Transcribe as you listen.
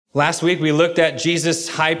Last week, we looked at Jesus'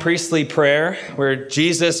 high priestly prayer, where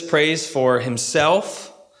Jesus prays for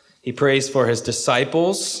himself, he prays for his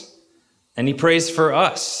disciples, and he prays for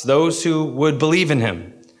us, those who would believe in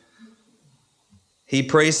him. He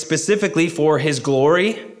prays specifically for his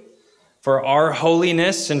glory, for our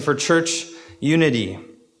holiness, and for church unity.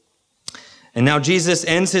 And now Jesus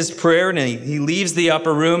ends his prayer and he leaves the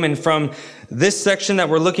upper room. And from this section that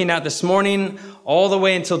we're looking at this morning, all the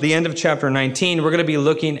way until the end of chapter 19, we're going to be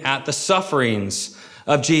looking at the sufferings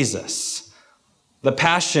of Jesus, the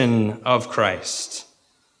passion of Christ.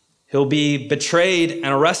 He'll be betrayed and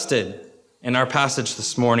arrested in our passage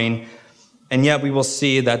this morning. And yet we will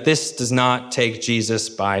see that this does not take Jesus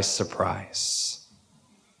by surprise.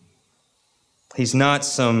 He's not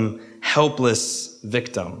some helpless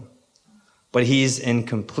victim, but he's in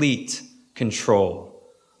complete control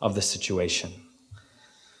of the situation.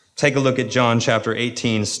 Take a look at John chapter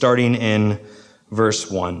 18, starting in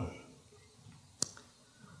verse 1.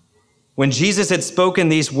 When Jesus had spoken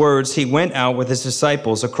these words, he went out with his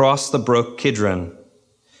disciples across the brook Kidron,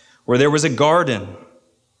 where there was a garden,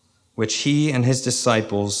 which he and his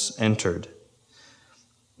disciples entered.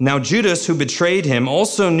 Now Judas, who betrayed him,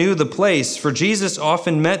 also knew the place, for Jesus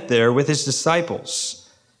often met there with his disciples.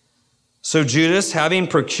 So Judas, having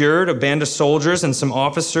procured a band of soldiers and some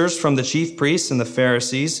officers from the chief priests and the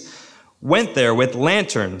Pharisees, went there with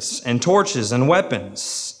lanterns and torches and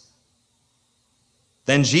weapons.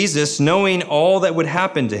 Then Jesus, knowing all that would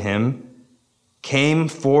happen to him, came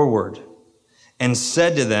forward and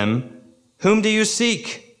said to them, "Whom do you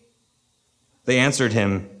seek?" They answered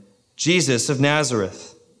him, "Jesus of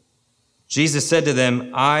Nazareth." Jesus said to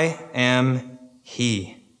them, "I am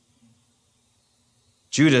he."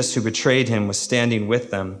 Judas, who betrayed him, was standing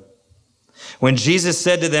with them. When Jesus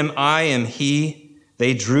said to them, "I am he,"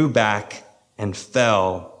 they drew back and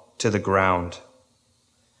fell to the ground.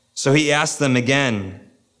 So he asked them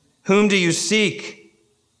again, "Whom do you seek?"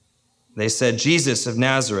 They said, "Jesus of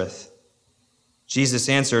Nazareth." Jesus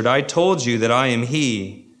answered, "I told you that I am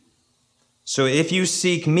he. So if you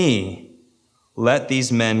seek me, let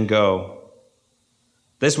these men go."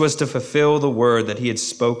 This was to fulfill the word that he had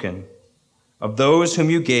spoken. "Of those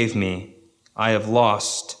whom you gave me, I have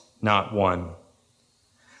lost not one."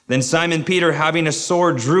 Then Simon Peter, having a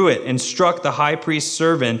sword, drew it and struck the high priest's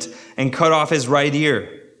servant and cut off his right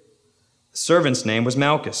ear. The servant's name was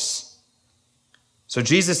Malchus. So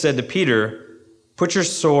Jesus said to Peter, "Put your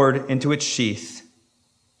sword into its sheath.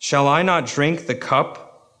 Shall I not drink the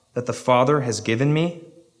cup that the Father has given me?"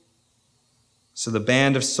 So the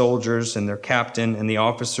band of soldiers and their captain and the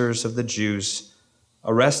officers of the Jews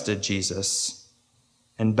arrested Jesus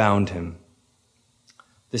and bound him.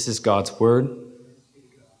 This is God's word.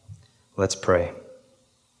 Let's pray.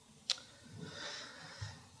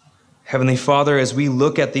 Heavenly Father, as we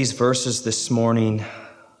look at these verses this morning,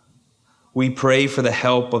 we pray for the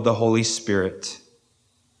help of the Holy Spirit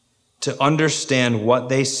to understand what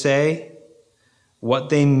they say, what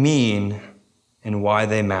they mean, and why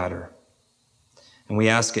they matter. And we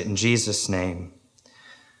ask it in Jesus' name.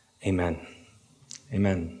 Amen.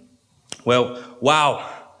 Amen. Well, wow,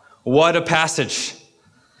 what a passage.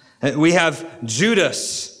 We have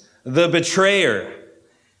Judas, the betrayer,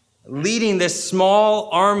 leading this small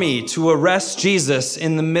army to arrest Jesus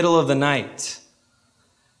in the middle of the night.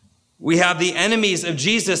 We have the enemies of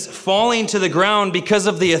Jesus falling to the ground because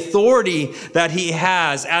of the authority that he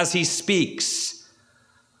has as he speaks.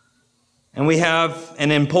 And we have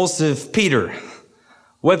an impulsive Peter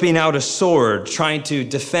whipping out a sword, trying to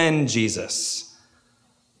defend Jesus.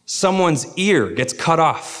 Someone's ear gets cut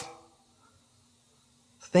off.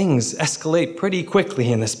 Things escalate pretty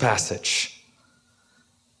quickly in this passage.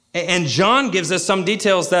 And John gives us some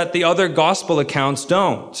details that the other gospel accounts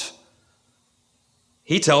don't.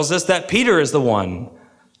 He tells us that Peter is the one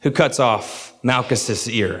who cuts off Malchus's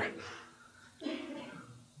ear.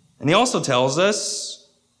 And he also tells us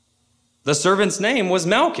the servant's name was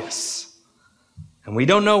Malchus. And we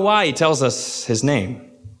don't know why he tells us his name.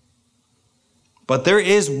 But there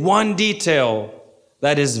is one detail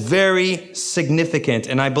that is very significant,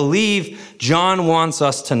 and I believe John wants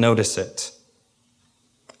us to notice it.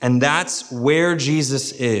 And that's where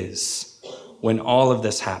Jesus is when all of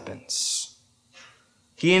this happens.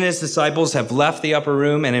 He and his disciples have left the upper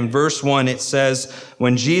room, and in verse 1 it says,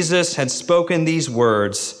 "When Jesus had spoken these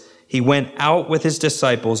words, he went out with his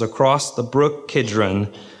disciples across the brook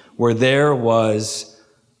Kidron, where there was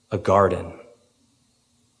a garden."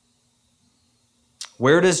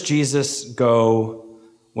 Where does Jesus go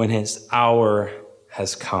when his hour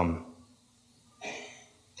has come?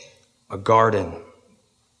 A garden.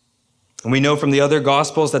 And we know from the other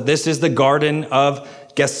Gospels that this is the Garden of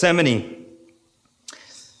Gethsemane.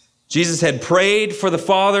 Jesus had prayed for the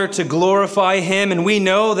Father to glorify him, and we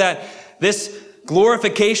know that this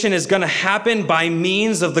glorification is going to happen by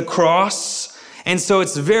means of the cross. And so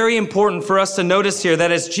it's very important for us to notice here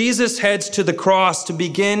that as Jesus heads to the cross to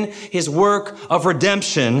begin his work of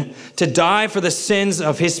redemption, to die for the sins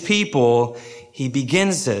of his people, he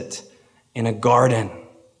begins it in a garden.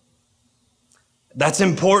 That's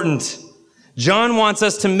important. John wants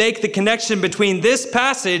us to make the connection between this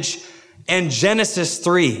passage and Genesis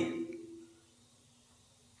 3.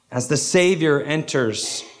 As the Savior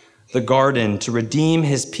enters the garden to redeem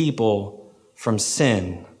his people from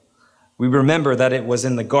sin, we remember that it was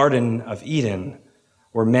in the Garden of Eden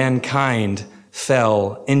where mankind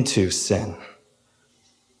fell into sin.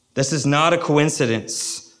 This is not a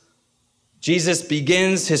coincidence. Jesus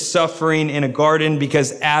begins his suffering in a garden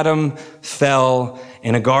because Adam fell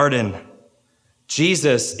in a garden.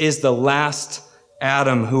 Jesus is the last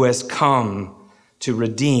Adam who has come to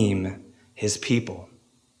redeem his people.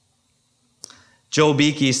 Joel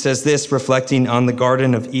Beeke says this, reflecting on the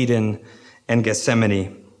Garden of Eden and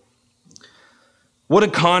Gethsemane. What a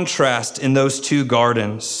contrast in those two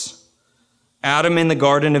gardens. Adam in the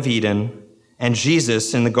Garden of Eden and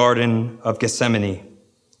Jesus in the Garden of Gethsemane.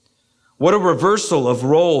 What a reversal of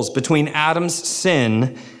roles between Adam's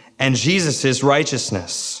sin and Jesus'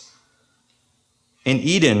 righteousness. In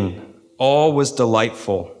Eden, all was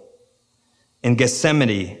delightful. In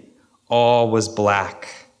Gethsemane, all was black.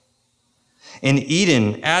 In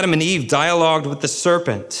Eden, Adam and Eve dialogued with the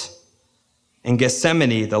serpent. In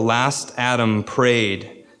Gethsemane, the last Adam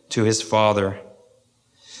prayed to his Father.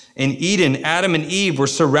 In Eden, Adam and Eve were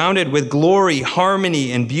surrounded with glory,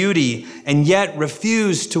 harmony, and beauty, and yet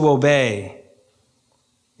refused to obey.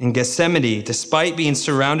 In Gethsemane, despite being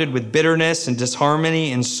surrounded with bitterness and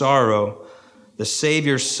disharmony and sorrow, the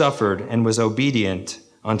Savior suffered and was obedient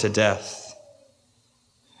unto death.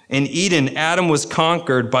 In Eden, Adam was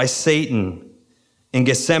conquered by Satan. In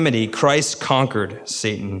Gethsemane, Christ conquered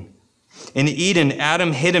Satan. In Eden,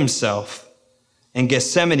 Adam hid himself. In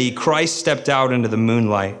Gethsemane, Christ stepped out into the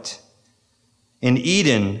moonlight. In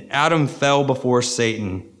Eden, Adam fell before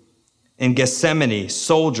Satan. In Gethsemane,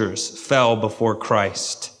 soldiers fell before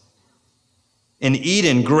Christ. In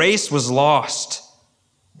Eden, grace was lost.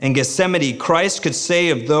 In Gethsemane, Christ could say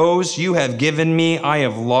of those you have given me, I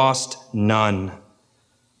have lost none.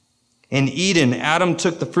 In Eden, Adam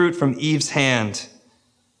took the fruit from Eve's hand.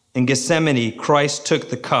 In Gethsemane, Christ took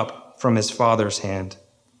the cup from his Father's hand.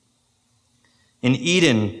 In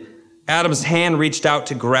Eden, Adam's hand reached out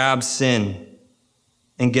to grab sin.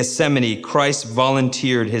 In Gethsemane, Christ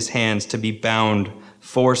volunteered his hands to be bound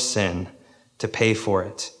for sin, to pay for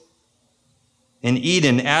it. In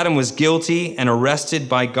Eden, Adam was guilty and arrested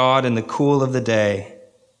by God in the cool of the day.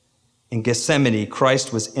 In Gethsemane,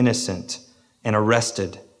 Christ was innocent and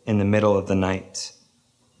arrested in the middle of the night.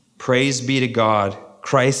 Praise be to God,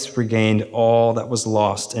 Christ regained all that was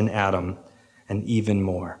lost in Adam and even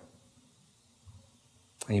more.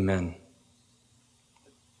 Amen.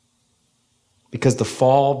 Because the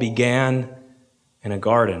fall began in a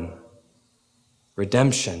garden,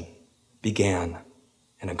 redemption began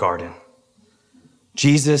in a garden.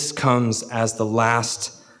 Jesus comes as the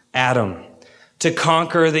last Adam to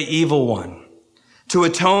conquer the evil one, to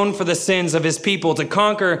atone for the sins of his people, to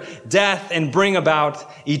conquer death and bring about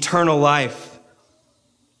eternal life.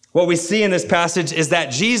 What we see in this passage is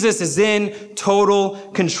that Jesus is in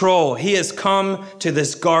total control. He has come to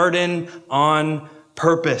this garden on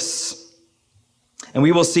purpose. And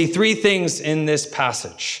we will see three things in this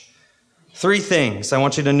passage. Three things I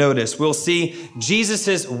want you to notice. We'll see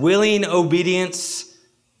Jesus' willing obedience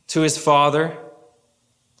to his Father,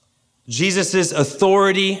 Jesus'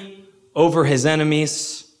 authority over his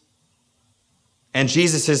enemies, and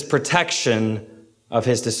Jesus' protection of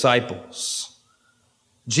his disciples.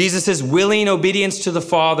 Jesus' willing obedience to the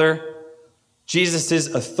Father, Jesus'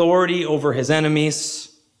 authority over his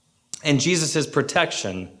enemies, and Jesus'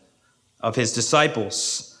 protection of his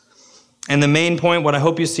disciples. And the main point, what I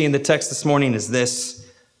hope you see in the text this morning is this,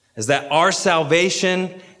 is that our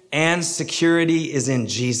salvation and security is in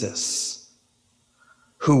Jesus,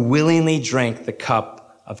 who willingly drank the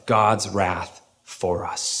cup of God's wrath for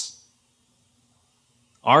us.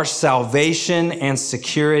 Our salvation and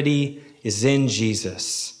security is in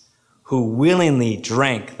Jesus, who willingly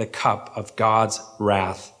drank the cup of God's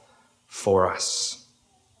wrath for us.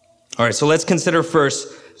 All right, so let's consider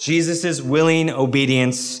first Jesus' willing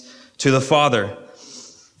obedience to the Father.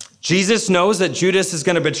 Jesus knows that Judas is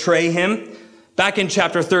going to betray him. Back in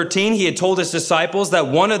chapter 13, he had told his disciples that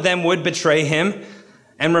one of them would betray him.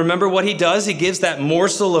 And remember what he does? He gives that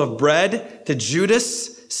morsel of bread to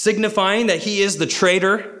Judas, signifying that he is the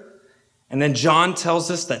traitor. And then John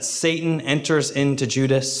tells us that Satan enters into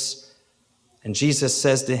Judas. And Jesus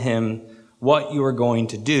says to him, what you are going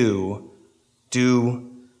to do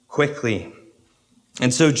quickly.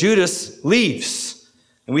 And so Judas leaves.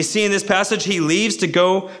 And we see in this passage, he leaves to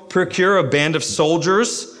go procure a band of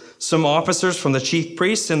soldiers, some officers from the chief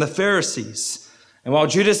priests and the Pharisees. And while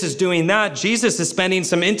Judas is doing that, Jesus is spending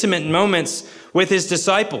some intimate moments with his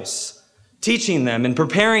disciples, teaching them and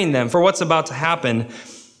preparing them for what's about to happen.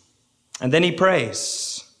 And then he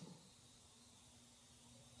prays.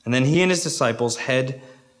 And then he and his disciples head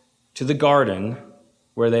to the garden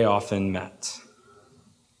where they often met.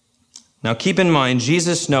 Now keep in mind,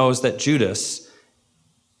 Jesus knows that Judas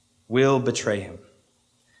will betray him.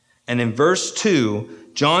 And in verse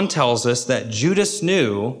 2, John tells us that Judas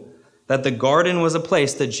knew that the garden was a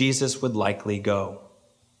place that Jesus would likely go.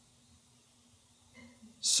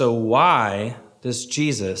 So why does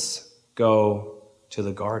Jesus go to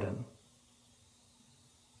the garden?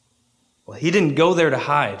 Well, he didn't go there to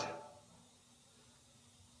hide.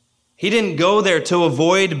 He didn't go there to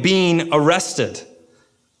avoid being arrested.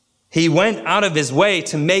 He went out of his way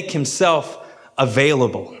to make himself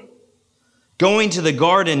available. Going to the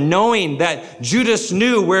garden, knowing that Judas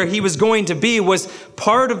knew where he was going to be, was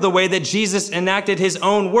part of the way that Jesus enacted his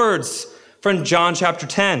own words from John chapter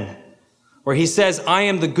 10, where he says, I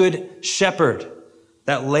am the good shepherd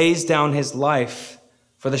that lays down his life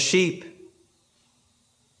for the sheep.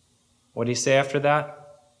 What did he say after that?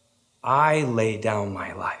 I lay down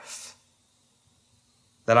my life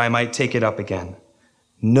that I might take it up again.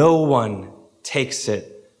 No one takes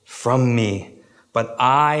it from me, but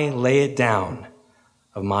I lay it down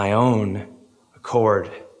of my own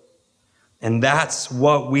accord. And that's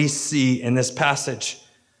what we see in this passage.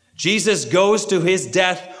 Jesus goes to his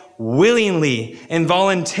death willingly and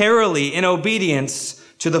voluntarily in obedience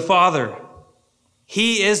to the Father.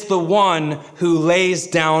 He is the one who lays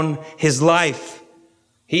down his life.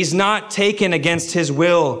 He's not taken against his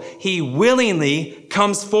will. He willingly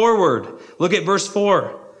comes forward. Look at verse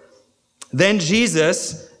 4. Then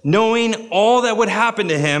Jesus, knowing all that would happen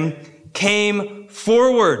to him, came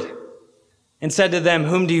forward and said to them,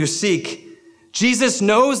 whom do you seek? Jesus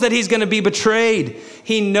knows that he's going to be betrayed.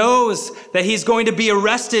 He knows that he's going to be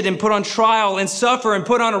arrested and put on trial and suffer and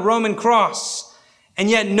put on a Roman cross. And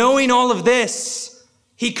yet, knowing all of this,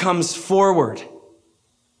 he comes forward.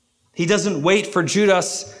 He doesn't wait for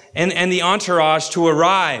Judas and the entourage to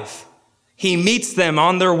arrive. He meets them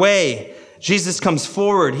on their way. Jesus comes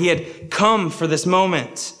forward. He had come for this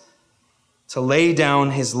moment to lay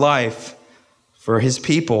down his life for his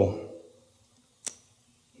people.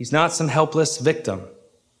 He's not some helpless victim.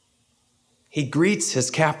 He greets his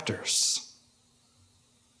captors.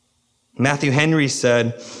 Matthew Henry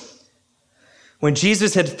said, when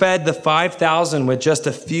Jesus had fed the 5,000 with just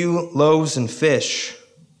a few loaves and fish,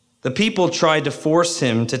 the people tried to force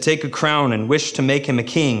him to take a crown and wish to make him a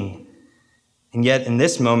king. And yet in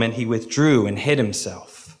this moment, he withdrew and hid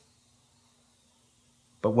himself.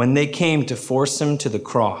 But when they came to force him to the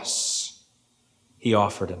cross, he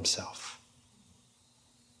offered himself.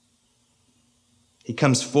 He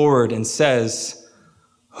comes forward and says,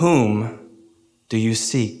 whom do you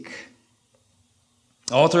seek?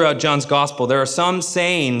 All throughout John's gospel, there are some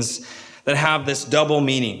sayings that have this double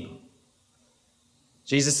meaning.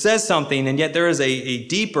 Jesus says something, and yet there is a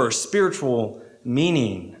deeper spiritual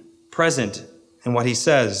meaning present in what he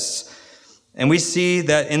says. And we see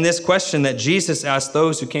that in this question that Jesus asked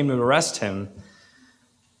those who came to arrest him,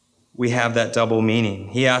 we have that double meaning.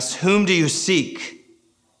 He asks, whom do you seek?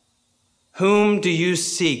 Whom do you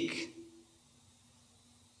seek?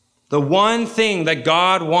 The one thing that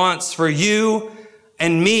God wants for you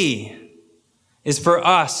and me is for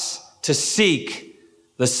us to seek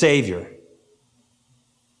the Savior.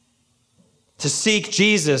 To seek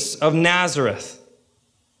Jesus of Nazareth.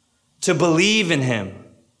 To believe in him.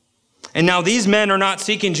 And now these men are not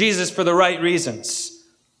seeking Jesus for the right reasons.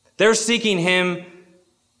 They're seeking him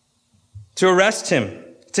to arrest him,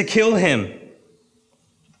 to kill him.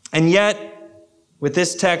 And yet, with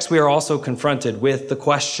this text, we are also confronted with the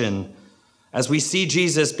question, as we see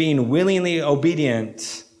Jesus being willingly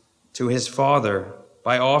obedient to his Father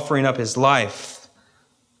by offering up his life,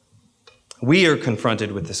 we are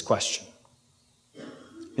confronted with this question.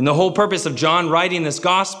 And the whole purpose of John writing this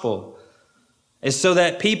gospel is so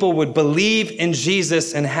that people would believe in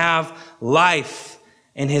Jesus and have life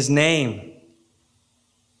in his name.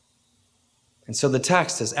 And so the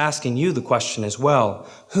text is asking you the question as well.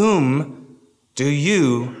 Whom do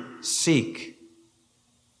you seek?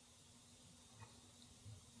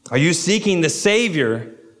 Are you seeking the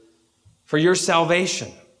Savior for your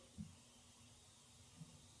salvation?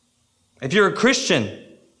 If you're a Christian,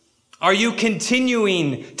 are you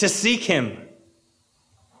continuing to seek him,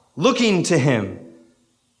 looking to him,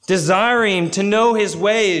 desiring to know his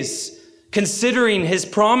ways, considering his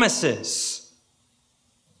promises?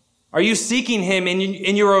 Are you seeking him in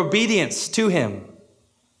your obedience to him?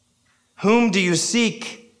 Whom do you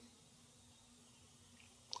seek?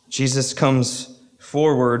 Jesus comes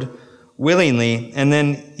forward willingly, and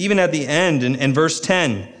then even at the end, in verse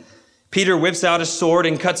 10, Peter whips out a sword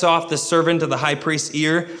and cuts off the servant of the high priest's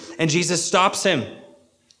ear, and Jesus stops him.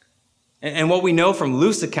 And what we know from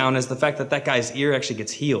Luke's account is the fact that that guy's ear actually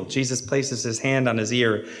gets healed. Jesus places his hand on his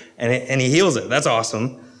ear, and he heals it. That's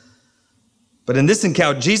awesome. But in this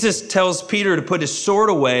account, Jesus tells Peter to put his sword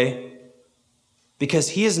away because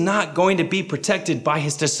he is not going to be protected by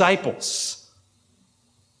his disciples.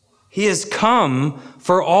 He has come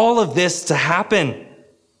for all of this to happen.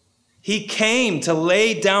 He came to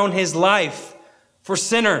lay down his life for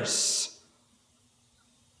sinners.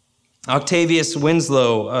 Octavius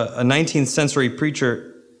Winslow, a 19th century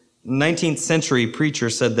preacher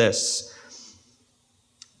said this: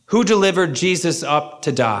 "Who delivered Jesus up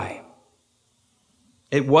to die?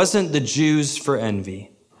 It wasn't the Jews for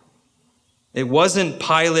envy. It wasn't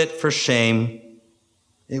Pilate for shame.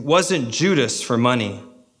 It wasn't Judas for money.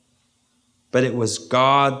 But it was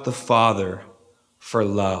God the Father for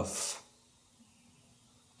love.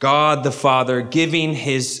 God the Father giving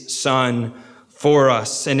his Son for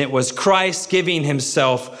us. And it was Christ giving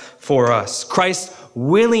himself for us. Christ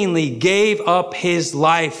willingly gave up his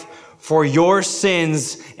life for your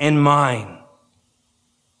sins and mine."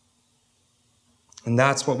 And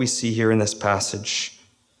that's what we see here in this passage.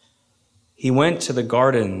 He went to the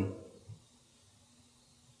garden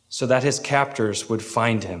so that his captors would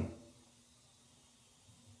find him.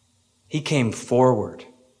 He came forward.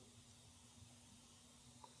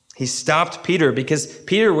 He stopped Peter because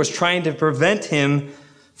Peter was trying to prevent him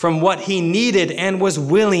from what he needed and was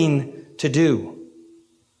willing to do.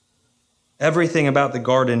 Everything about the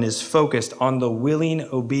garden is focused on the willing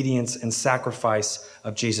obedience and sacrifice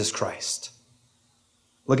of Jesus Christ.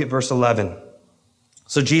 Look at verse 11.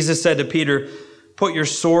 "So Jesus said to Peter, 'Put your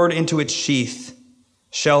sword into its sheath.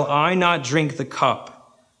 Shall I not drink the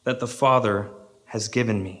cup that the Father has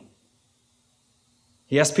given me?'"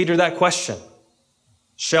 He asked Peter that question.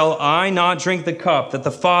 Shall I not drink the cup that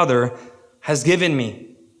the Father has given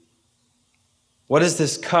me? What is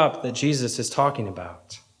this cup that Jesus is talking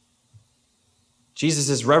about? Jesus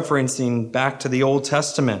is referencing back to the Old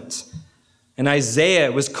Testament. In Isaiah,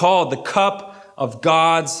 it was called the cup of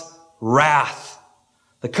God's wrath.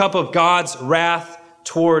 The cup of God's wrath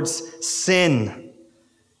towards sin.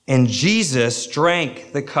 And Jesus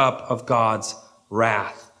drank the cup of God's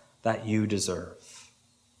wrath that you deserve.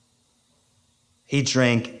 He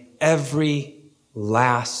drank every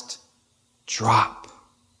last drop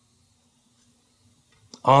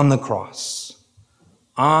on the cross.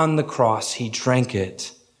 On the cross, he drank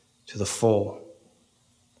it to the full.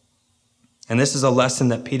 And this is a lesson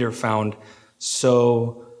that Peter found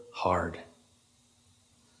so hard.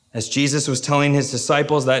 As Jesus was telling his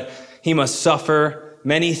disciples that he must suffer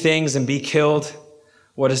many things and be killed,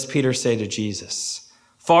 what does Peter say to Jesus?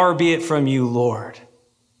 "Far be it from you, Lord.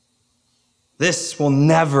 This will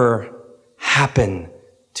never happen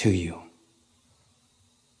to you."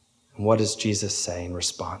 And what does Jesus say in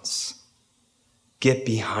response? "Get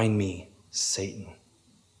behind me, Satan."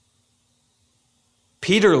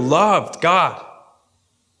 Peter loved God.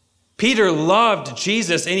 Peter loved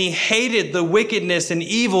Jesus, and he hated the wickedness and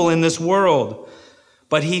evil in this world.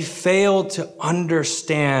 But he failed to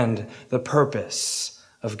understand the purpose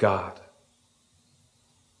of God.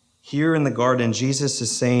 Here in the garden, Jesus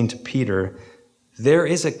is saying to Peter, there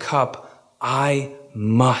is a cup I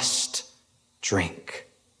must drink.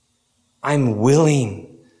 I'm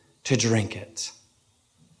willing to drink it.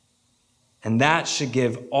 And that should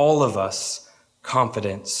give all of us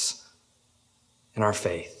confidence in our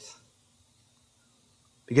faith.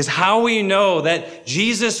 Because how will you know that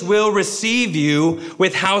Jesus will receive you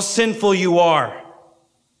with how sinful you are?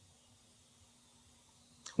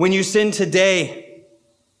 When you sin today,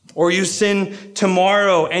 or you sin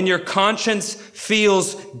tomorrow and your conscience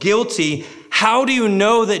feels guilty, how do you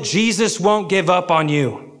know that Jesus won't give up on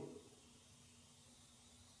you?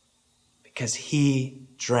 Because he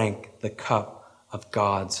drank the cup of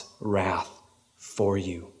God's wrath for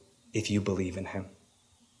you if you believe in him.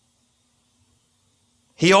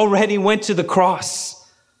 He already went to the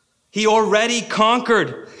cross. He already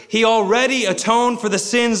conquered. He already atoned for the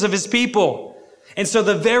sins of his people. And so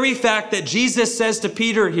the very fact that Jesus says to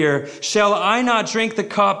Peter here, shall I not drink the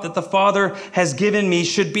cup that the Father has given me,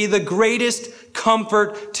 should be the greatest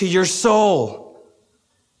comfort to your soul.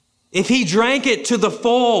 If he drank it to the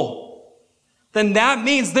full, then that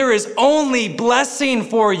means there is only blessing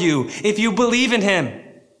for you if you believe in him.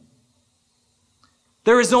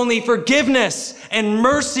 There is only forgiveness and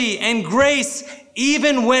mercy and grace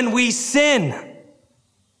even when we sin.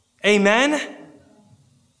 Amen?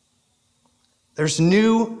 There's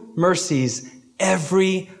new mercies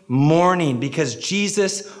every morning because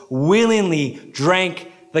Jesus willingly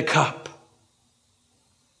drank the cup.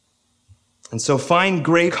 And so find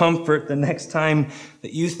great comfort the next time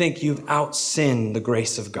that you think you've outsinned the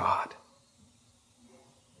grace of God.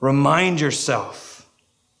 Remind yourself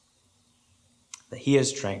that he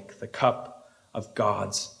has drank the cup of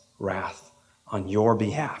God's wrath on your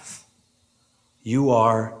behalf. You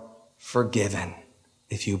are forgiven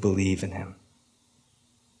if you believe in him.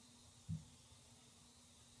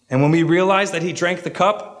 And when we realize that he drank the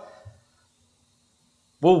cup,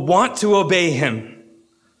 we'll want to obey him.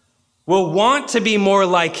 We'll want to be more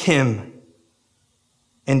like him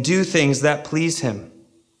and do things that please him.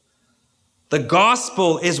 The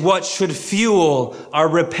gospel is what should fuel our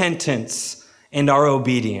repentance and our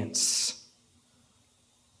obedience.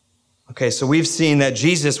 Okay, so we've seen that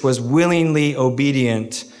Jesus was willingly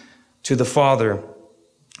obedient to the Father.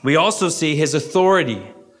 We also see his authority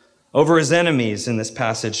over his enemies in this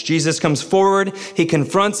passage. Jesus comes forward, he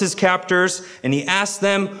confronts his captors, and he asks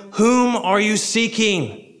them, whom are you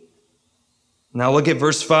seeking? Now look at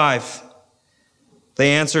verse 5.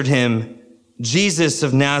 They answered him, Jesus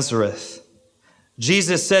of Nazareth.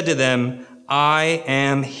 Jesus said to them, I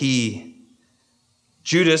am he.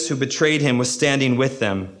 Judas, who betrayed him, was standing with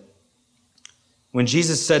them. When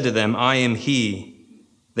Jesus said to them, I am he,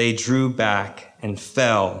 they drew back and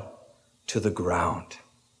fell to the ground.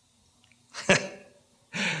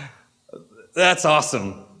 That's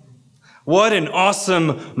awesome. What an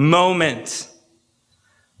awesome moment.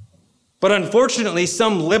 But unfortunately,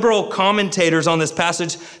 some liberal commentators on this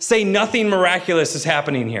passage say nothing miraculous is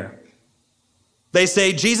happening here. They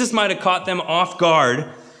say Jesus might have caught them off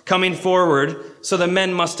guard coming forward, so the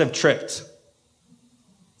men must have tripped.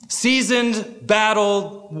 Seasoned,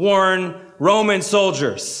 battle-worn Roman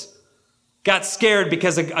soldiers got scared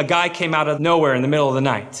because a guy came out of nowhere in the middle of the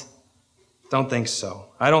night. Don't think so.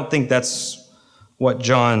 I don't think that's what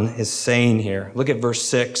John is saying here. Look at verse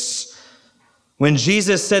 6. When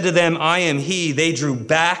Jesus said to them, I am he, they drew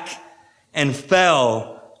back and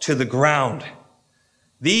fell to the ground.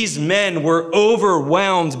 These men were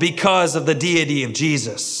overwhelmed because of the deity of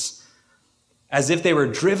Jesus, as if they were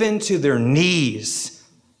driven to their knees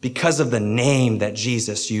because of the name that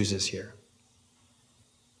Jesus uses here.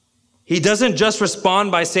 He doesn't just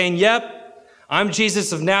respond by saying, yep, I'm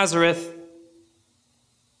Jesus of Nazareth.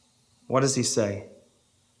 What does he say?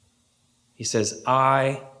 He says,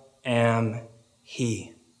 I am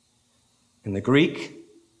he. In the Greek,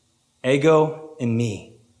 ego in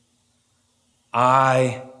me.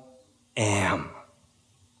 I am.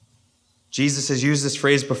 Jesus has used this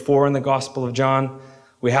phrase before in the Gospel of John.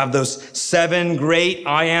 We have those 7 great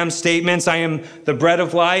I am statements. I am the bread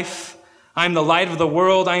of life. I am the light of the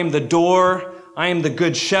world. I am the door. I am the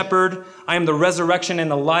good shepherd. I am the resurrection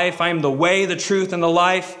and the life. I am the way, the truth, and the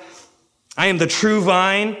life. I am the true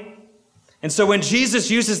vine. And so when Jesus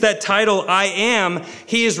uses that title, I am,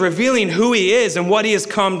 he is revealing who he is and what he has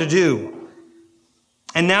come to do.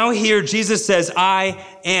 And now here Jesus says, I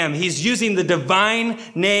am. He's using the divine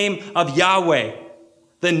name of Yahweh,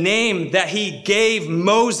 the name that he gave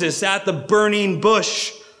Moses at the burning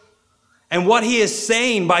bush. And what he is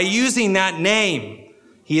saying by using that name,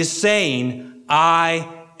 he is saying, I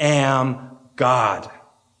am God.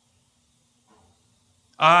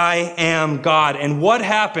 I am God. And what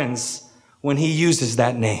happens when he uses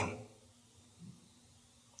that name?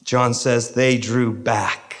 John says they drew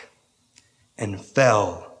back and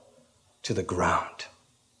fell to the ground.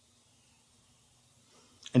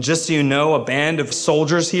 And just so you know, a band of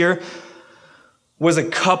soldiers here was a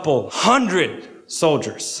couple, 100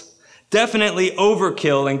 soldiers. Definitely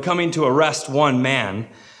overkill in coming to arrest one man.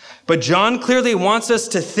 But John clearly wants us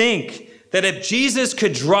to think that if Jesus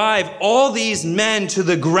could drive all these men to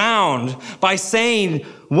the ground by saying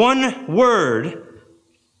one word,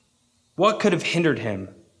 what could have hindered him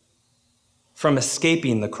from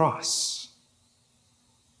escaping the cross?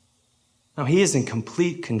 Now, he is in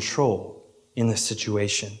complete control in this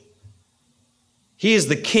situation. He is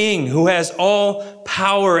the king who has all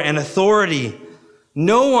power and authority.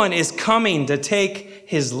 No one is coming to take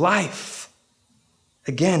his life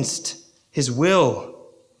against his will.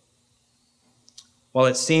 While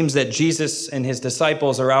it seems that Jesus and his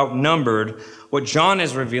disciples are outnumbered, what John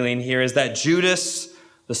is revealing here is that Judas,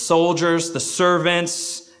 the soldiers, the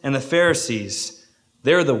servants, and the Pharisees,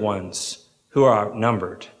 they're the ones who are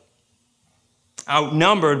outnumbered.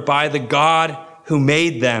 Outnumbered by the God who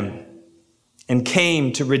made them and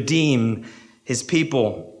came to redeem his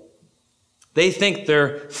people. They think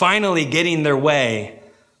they're finally getting their way,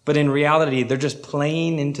 but in reality, they're just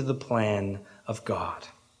playing into the plan of God.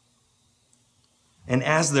 And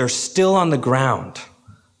as they're still on the ground,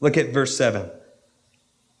 look at verse 7.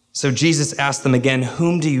 So Jesus asked them again,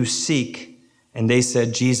 "Whom do you seek?" And they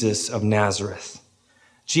said, "Jesus of Nazareth."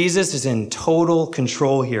 Jesus is in total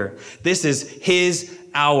control here. This is his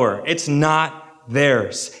hour. It's not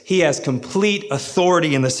theirs. He has complete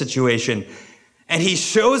authority in the situation. And he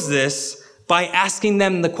shows this by asking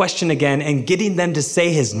them the question again and getting them to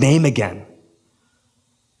say his name again.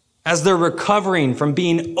 As they're recovering from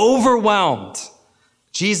being overwhelmed,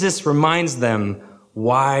 Jesus reminds them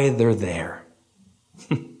why they're there.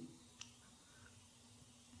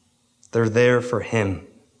 They're there for him.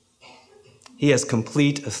 He has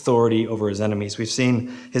complete authority over his enemies. We've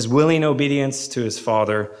seen his willing obedience to his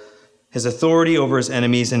Father, his authority over his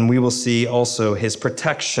enemies, and we will see also his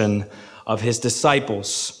protection of his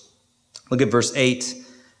disciples. Look at verse 8.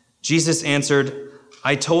 Jesus answered,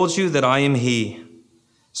 "I told you that I am he.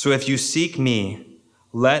 So if you seek me,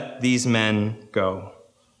 let these men go."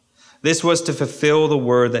 This was to fulfill the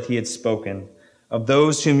word that he had spoken. "Of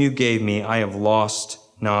those whom you gave me, I have lost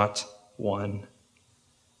not one."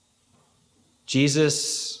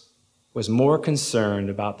 Jesus was more concerned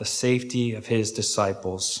about the safety of his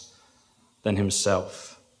disciples than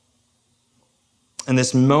himself. In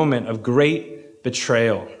this moment of great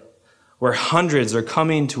betrayal, where hundreds are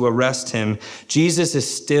coming to arrest him, Jesus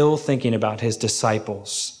is still thinking about his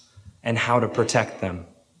disciples and how to protect them.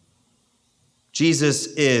 Jesus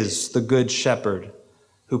is the good shepherd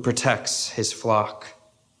who protects his flock.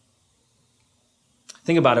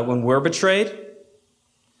 Think about it. When we're betrayed,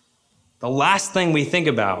 the last thing we think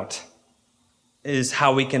about is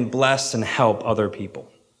how we can bless and help other people.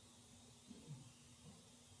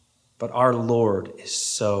 But our Lord is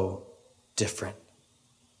so different.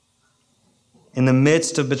 In the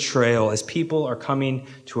midst of betrayal, as people are coming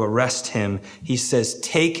to arrest him, he says,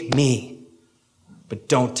 "Take me, but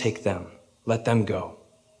don't take them. Let them go."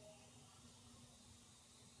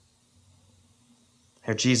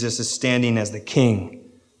 Here Jesus is standing as the king,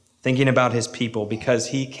 thinking about his people because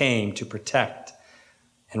he came to protect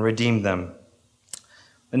and redeem them.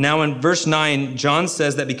 And now in verse 9, John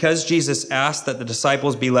says that because Jesus asked that the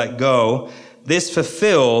disciples be let go, this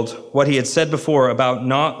fulfilled what he had said before about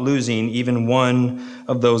not losing even one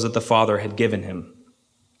of those that the Father had given him.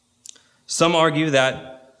 Some argue that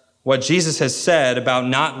what Jesus has said about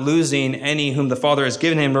not losing any whom the Father has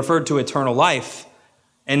given him referred to eternal life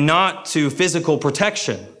and not to physical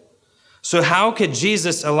protection. So how could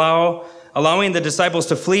Jesus allowing the disciples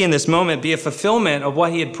to flee in this moment be a fulfillment of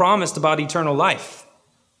what he had promised about eternal life?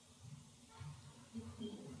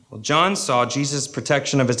 Well, John saw Jesus'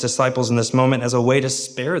 protection of his disciples in this moment as a way to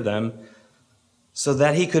spare them so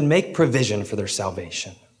that he could make provision for their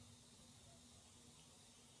salvation.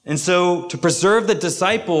 And so to preserve the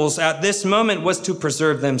disciples at this moment was to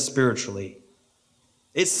preserve them spiritually.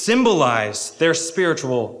 It symbolized their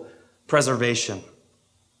spiritual preservation.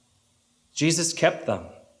 Jesus kept them.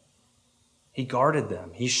 He guarded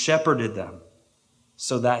them. He shepherded them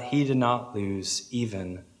so that he did not lose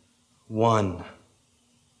even one.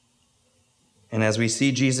 And as we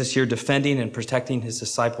see Jesus here defending and protecting his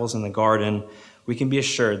disciples in the garden, we can be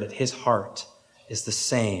assured that his heart is the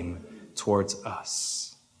same towards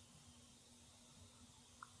us.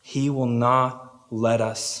 He will not let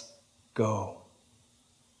us go.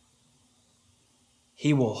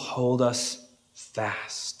 He will hold us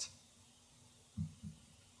fast.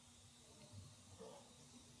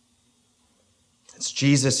 It's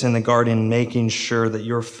Jesus in the garden making sure that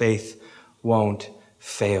your faith won't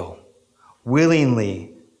fail,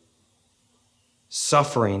 willingly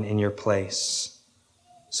suffering in your place,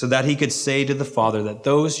 so that he could say to the Father that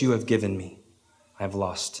those you have given me, I have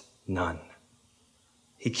lost none.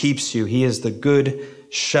 He keeps you. He is the good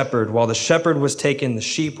shepherd. While the shepherd was taken, the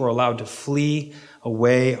sheep were allowed to flee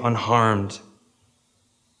away unharmed.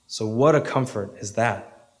 So what a comfort is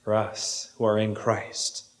that for us who are in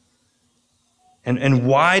Christ. And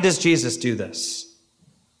why does Jesus do this?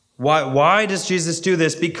 Why does Jesus do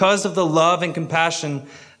this? Because of the love and compassion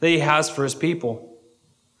that he has for his people.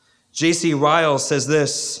 J.C. Ryle says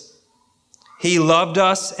this: he loved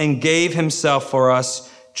us and gave himself for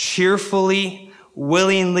us cheerfully,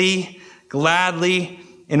 willingly, gladly,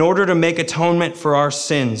 in order to make atonement for our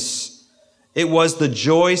sins. It was the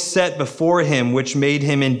joy set before him which made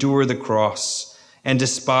him endure the cross and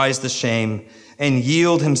despise the shame, and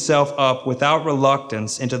yield himself up without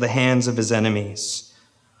reluctance into the hands of his enemies.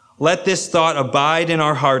 Let this thought abide in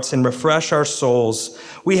our hearts and refresh our souls.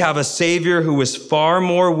 We have a Savior who is far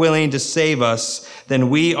more willing to save us than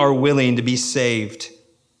we are willing to be saved.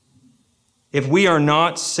 If we are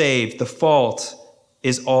not saved, the fault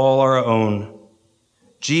is all our own.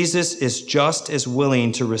 Jesus is just as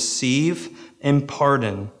willing to receive and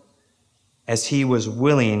pardon as he was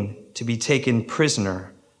willing to be taken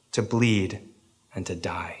prisoner, to bleed, and to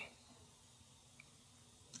die.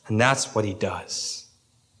 And that's what he does.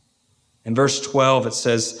 In verse 12, it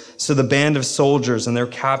says, "So the band of soldiers and their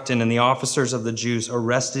captain and the officers of the Jews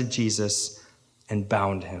arrested Jesus and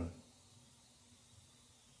bound him."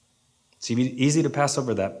 It's easy to pass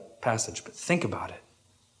over that passage, but think about it.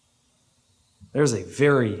 There's a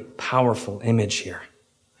very powerful image here.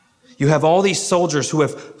 You have all these soldiers who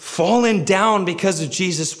have fallen down because of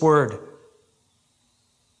Jesus' word.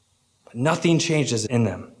 But nothing changes in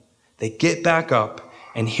them. They get back up,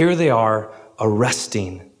 and here they are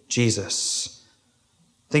arresting Jesus.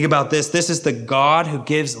 Think about this. This is the God who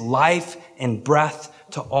gives life and breath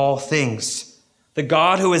to all things. The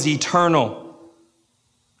God who is eternal.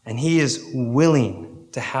 And he is willing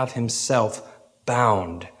to have himself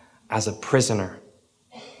bound as a prisoner.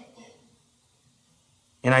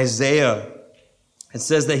 In Isaiah, it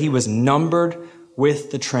says that he was numbered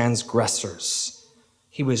with the transgressors.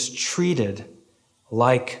 He was treated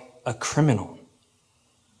like a criminal.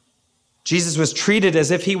 Jesus was treated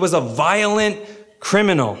as if he was a violent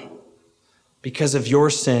criminal because of your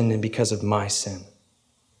sin and because of my sin.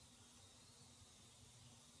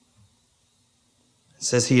 It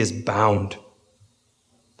says he is bound.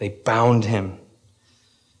 They bound him.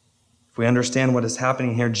 If we understand what is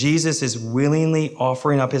happening here, Jesus is willingly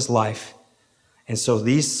offering up his life. And so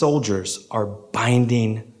these soldiers are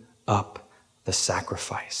binding up the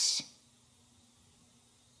sacrifice.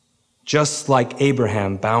 Just like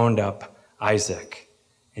Abraham bound up Isaac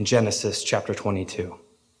in Genesis chapter 22.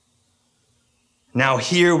 Now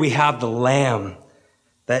here we have the lamb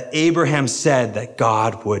that Abraham said that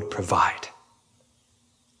God would provide.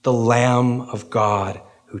 The Lamb of God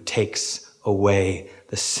who takes away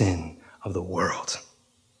the sin of the world.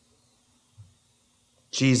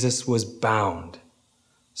 Jesus was bound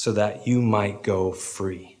so that you might go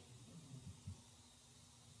free.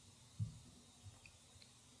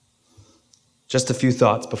 Just a few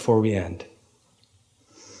thoughts before we end.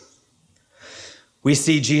 We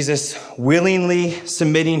see Jesus willingly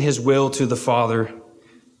submitting his will to the Father.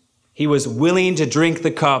 He was willing to drink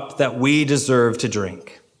the cup that we deserve to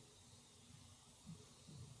drink.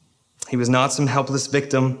 He was not some helpless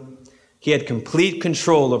victim. He had complete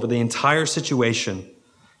control over the entire situation.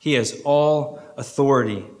 He has all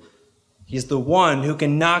authority. He's the one who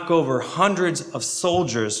can knock over hundreds of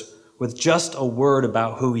soldiers with just a word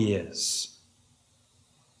about who he is.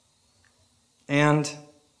 And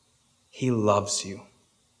he loves you.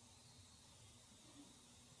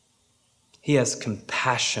 He has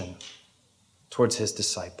compassion towards his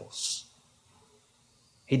disciples.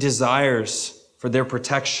 He desires for their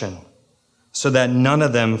protection so that none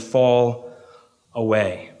of them fall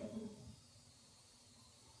away.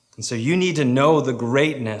 And so you need to know the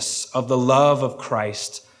greatness of the love of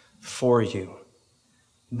Christ for you.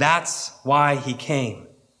 That's why he came.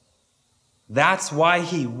 That's why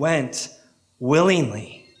he went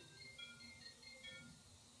willingly.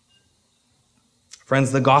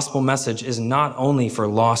 Friends, the gospel message is not only for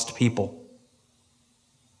lost people.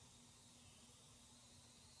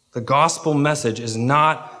 The gospel message is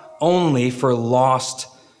not only for lost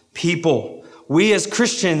people. We as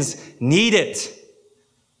Christians need it.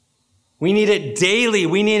 We need it daily.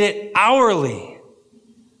 We need it hourly.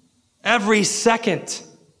 Every second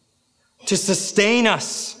to sustain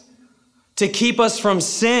us, to keep us from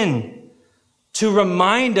sin, to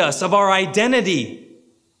remind us of our identity,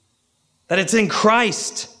 that it's in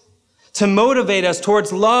Christ, to motivate us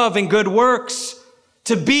towards love and good works,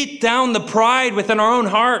 to beat down the pride within our own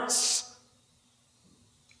hearts,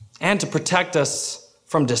 and to protect us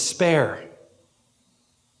from despair.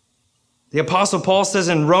 The Apostle Paul says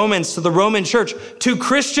in Romans to the Roman church, to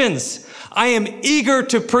Christians, I am eager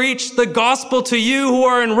to preach the gospel to you who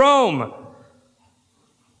are in Rome.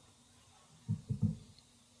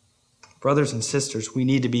 Brothers and sisters, we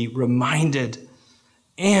need to be reminded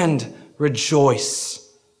and rejoice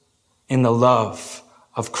in the love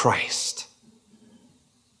of Christ.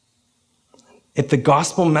 If the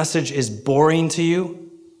gospel message is boring to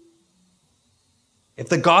you, If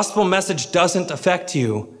the gospel message doesn't affect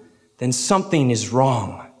you, then something is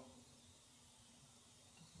wrong.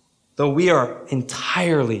 Though we are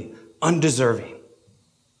entirely undeserving,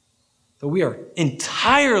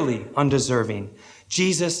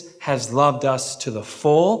 Jesus has loved us to the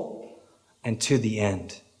full and to the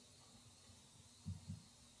end.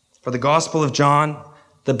 For the Gospel of John,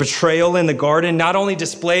 the betrayal in the garden not only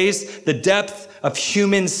displays the depth of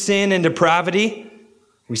human sin and depravity,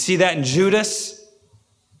 we see that in Judas,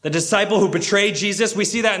 the disciple who betrayed Jesus. We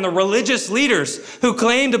see that in the religious leaders who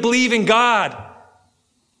claimed to believe in God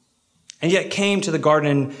and yet came to the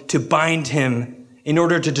garden to bind him in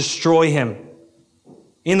order to destroy him.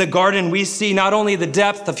 In the garden, we see not only the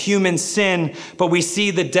depth of human sin, but we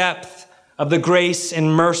see the depth of the grace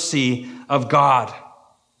and mercy of God.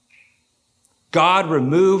 God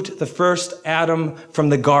removed the first Adam from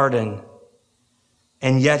the garden,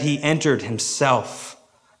 and yet he entered himself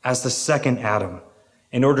as the second Adam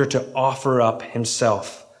in order to offer up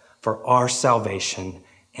himself for our salvation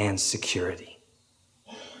and security.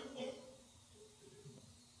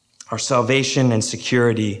 Our salvation and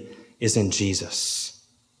security is in Jesus,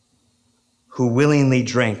 who willingly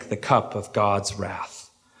drank the cup of God's wrath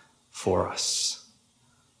for us.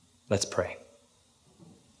 Let's pray.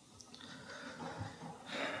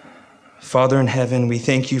 Father in heaven, we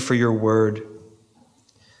thank you for your word.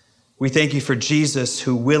 We thank you for Jesus,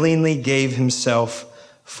 who willingly gave himself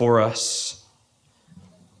for us,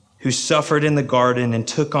 who suffered in the garden and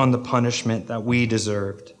took on the punishment that we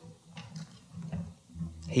deserved.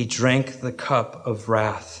 He drank the cup of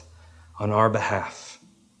wrath on our behalf.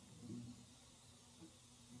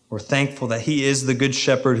 We're thankful that he is the good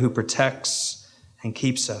shepherd who protects and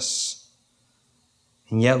keeps us.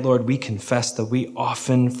 And yet, Lord, we confess that we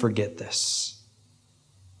often forget this.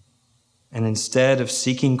 And instead of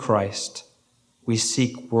seeking Christ, we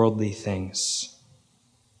seek worldly things.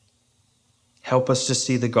 Help us to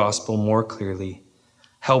see the gospel more clearly.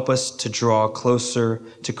 Help us to draw closer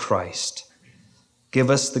to Christ. Give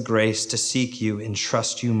us the grace to seek you and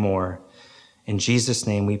trust you more. In Jesus'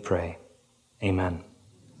 name we pray. Amen.